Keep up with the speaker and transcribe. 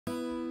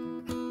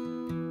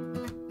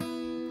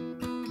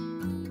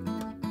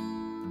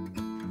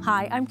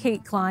Hi, I'm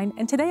Kait Klein,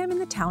 and today I'm in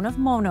the town of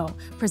Mono,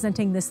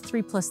 presenting this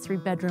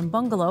 3+3 bedroom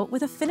bungalow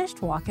with a finished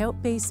walkout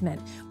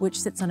basement,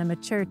 which sits on a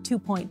mature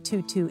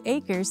 2.22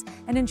 acres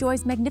and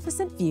enjoys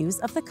magnificent views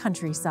of the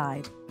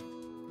countryside.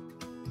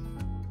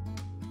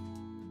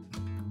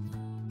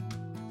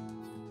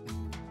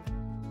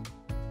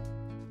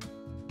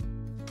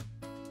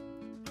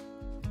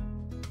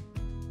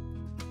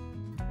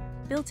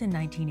 Built in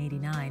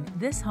 1989,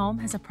 this home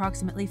has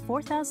approximately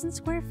 4,000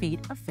 square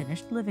feet of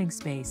finished living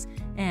space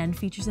and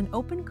features an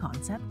open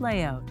concept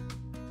layout.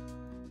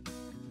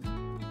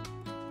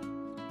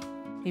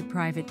 A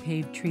private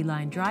paved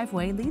tree-lined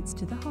driveway leads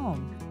to the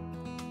home.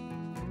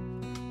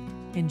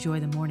 Enjoy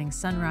the morning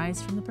sunrise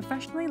from the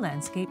professionally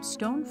landscaped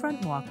stone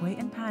front walkway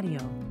and patio.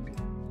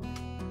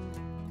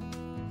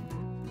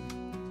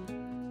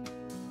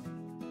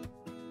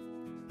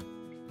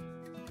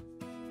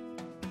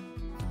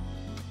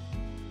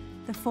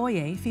 The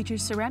foyer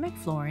features ceramic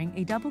flooring,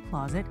 a double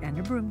closet, and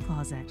a broom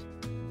closet.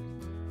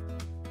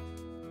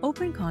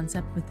 Open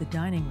concept with the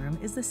dining room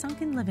is the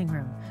Sunken living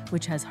room,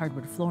 which has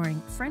hardwood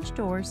flooring, French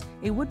doors,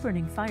 a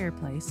wood-burning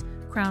fireplace,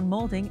 crown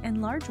molding,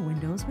 and large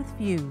windows with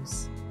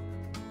views.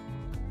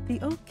 The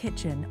oak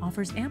kitchen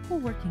offers ample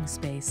working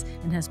space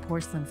and has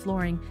porcelain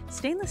flooring,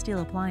 stainless steel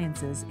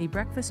appliances, a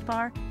breakfast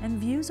bar, and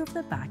views over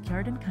the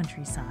backyard and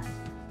countryside.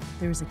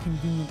 There is a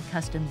convenient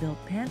custom-built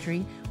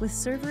pantry with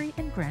servery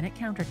and granite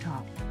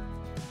countertop.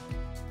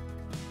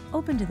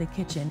 Open to the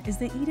kitchen is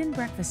the eat-in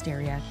breakfast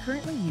area,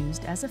 currently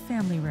used as a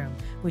family room,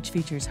 which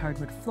features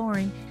hardwood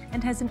flooring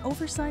and has an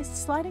oversized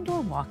sliding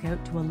door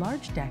walkout to a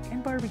large deck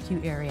and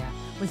barbecue area,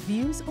 with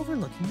views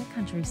overlooking the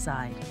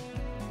countryside.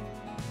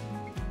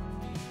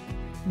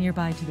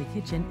 Nearby to the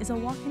kitchen is a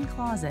walk-in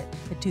closet,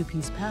 a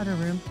two-piece powder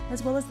room,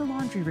 as well as the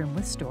laundry room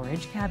with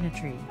storage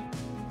cabinetry.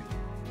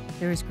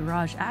 There is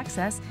garage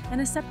access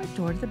and a separate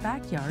door to the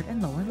backyard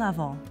and lower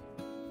level.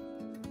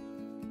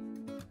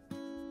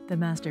 The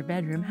master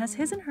bedroom has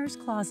his and hers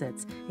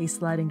closets, a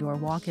sliding door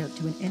walkout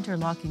to an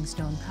interlocking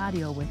stone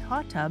patio with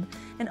hot tub,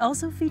 and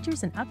also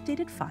features an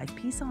updated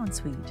 5-piece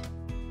ensuite.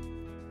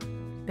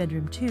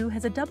 Bedroom 2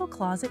 has a double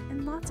closet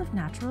and lots of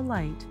natural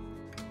light.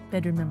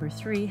 Bedroom number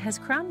 3 has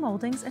crown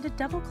moldings and a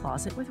double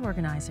closet with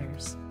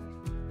organizers.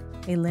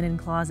 A linen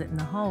closet in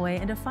the hallway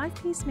and a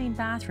 5-piece main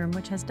bathroom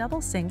which has double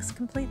sinks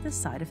complete this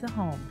side of the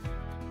home.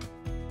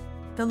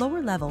 The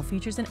lower level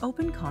features an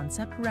open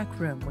concept rec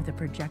room with a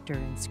projector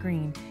and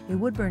screen, a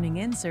wood-burning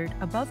insert,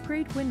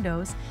 above-grade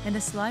windows, and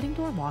a sliding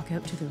door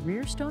walkout to the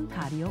rear stone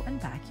patio and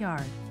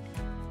backyard.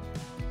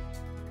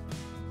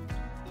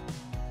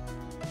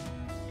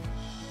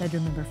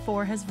 Bedroom number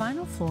 4 has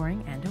vinyl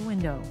flooring and a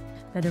window.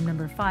 Bedroom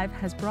number 5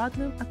 has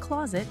broadloom, a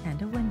closet,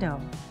 and a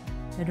window.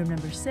 Bedroom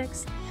number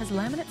 6 has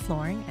laminate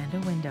flooring and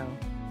a window.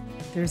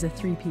 There is a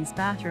 3-piece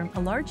bathroom,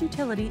 a large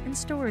utility and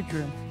storage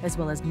room, as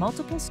well as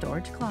multiple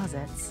storage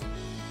closets.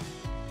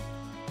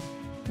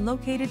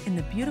 Located in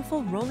the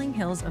beautiful rolling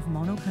hills of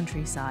Mono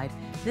countryside,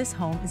 this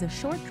home is a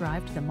short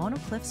drive to the Mono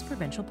Cliffs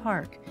Provincial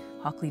Park,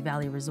 Hockley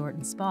Valley Resort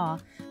and Spa,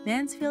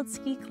 Mansfield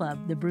Ski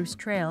Club, the Bruce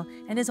Trail,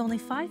 and is only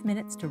 5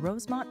 minutes to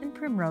Rosemont and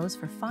Primrose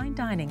for fine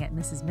dining at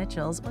Mrs.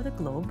 Mitchell's or the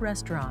Globe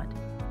Restaurant.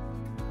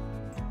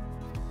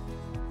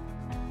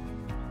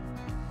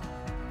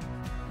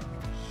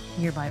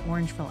 Nearby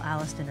Orangeville,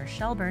 Alliston, or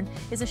Shelburne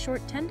is a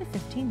short 10 to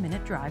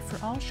 15-minute drive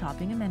for all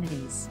shopping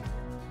amenities.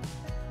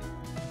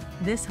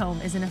 This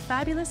home is in a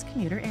fabulous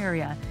commuter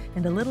area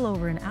and a little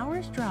over an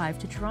hour's drive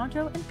to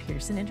Toronto and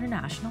Pearson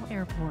International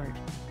Airport.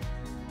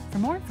 For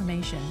more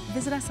information,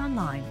 visit us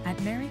online at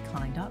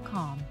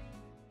maryklein.com.